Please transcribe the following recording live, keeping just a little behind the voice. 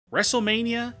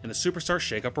WrestleMania and the Superstar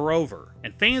Shake-Up are over,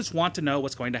 and fans want to know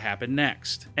what's going to happen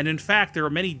next. And in fact, there are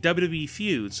many WWE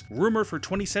feuds rumored for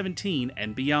 2017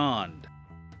 and beyond.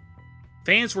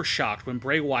 Fans were shocked when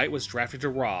Bray Wyatt was drafted to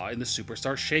Raw in the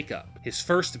Superstar Shake-Up. His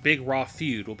first big Raw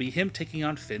feud will be him taking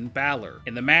on Finn Balor,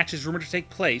 and the match is rumored to take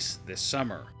place this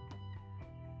summer.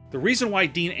 The reason why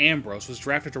Dean Ambrose was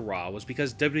drafted to Raw was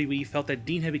because WWE felt that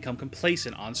Dean had become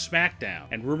complacent on SmackDown,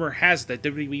 and rumor has it that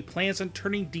WWE plans on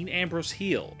turning Dean Ambrose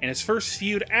heel, and his first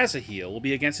feud as a heel will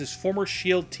be against his former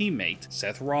Shield teammate,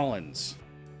 Seth Rollins.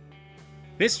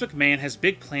 Vince McMahon has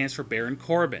big plans for Baron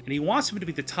Corbin, and he wants him to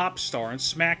be the top star on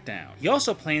SmackDown. He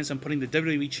also plans on putting the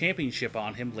WWE Championship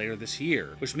on him later this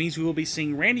year, which means we will be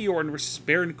seeing Randy Orton vs.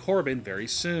 Baron Corbin very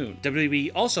soon.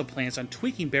 WWE also plans on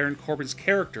tweaking Baron Corbin's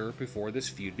character before this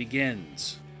feud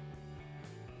begins.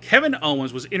 Kevin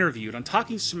Owens was interviewed on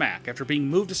Talking Smack after being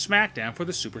moved to SmackDown for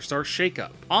the Superstar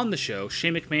Shake-Up. On the show,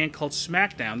 Shane McMahon called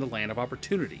SmackDown the land of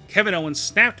opportunity. Kevin Owens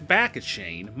snapped back at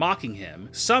Shane, mocking him.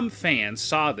 Some fans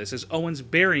saw this as Owens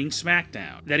burying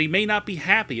SmackDown, that he may not be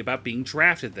happy about being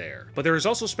drafted there. But there is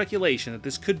also speculation that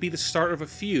this could be the start of a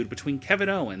feud between Kevin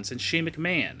Owens and Shane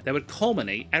McMahon that would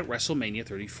culminate at WrestleMania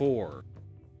 34.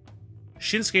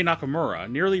 Shinsuke Nakamura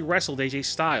nearly wrestled AJ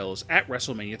Styles at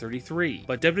WrestleMania 33,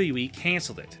 but WWE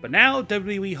cancelled it. But now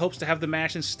WWE hopes to have the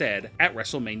match instead at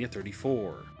WrestleMania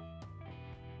 34.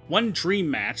 One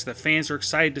dream match that fans are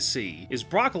excited to see is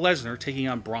Brock Lesnar taking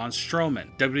on Braun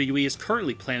Strowman. WWE is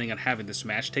currently planning on having this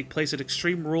match take place at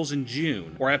Extreme Rules in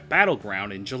June or at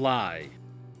Battleground in July.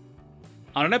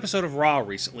 On an episode of Raw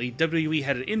recently, WWE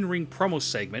had an in-ring promo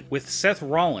segment with Seth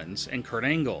Rollins and Kurt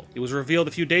Angle. It was revealed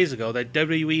a few days ago that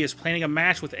WWE is planning a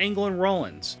match with Angle and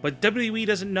Rollins, but WWE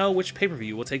doesn't know which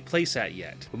pay-per-view will take place at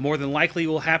yet, but more than likely it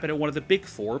will happen at one of the big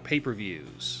four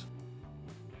pay-per-views.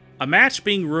 A match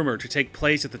being rumored to take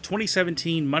place at the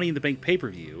 2017 Money in the Bank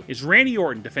pay-per-view is Randy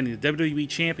Orton defending the WWE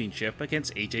Championship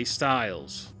against AJ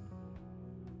Styles.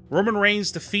 Roman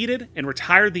Reigns defeated and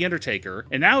retired The Undertaker,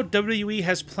 and now WWE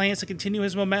has plans to continue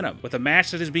his momentum with a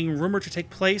match that is being rumored to take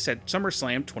place at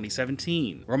SummerSlam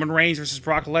 2017. Roman Reigns vs.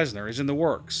 Brock Lesnar is in the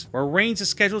works, where Reigns is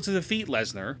scheduled to defeat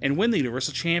Lesnar and win the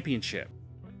Universal Championship.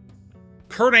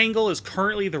 Kurt Angle is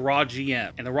currently the Raw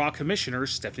GM, and the Raw Commissioner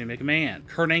is Stephanie McMahon.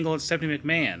 Kurt Angle and Stephanie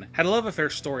McMahon had a love affair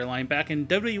storyline back in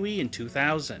WWE in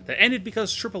 2000 that ended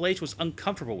because Triple H was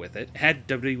uncomfortable with it and had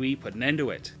WWE put an end to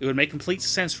it. It would make complete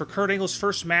sense for Kurt Angle's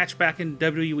first match back in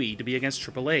WWE to be against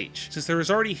Triple H, since there is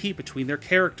already heat between their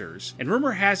characters, and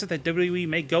rumor has it that WWE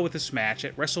may go with this match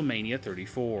at WrestleMania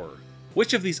 34.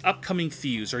 Which of these upcoming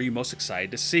feuds are you most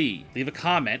excited to see? Leave a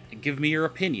comment and give me your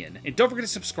opinion, and don't forget to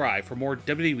subscribe for more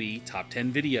WWE Top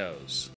 10 videos.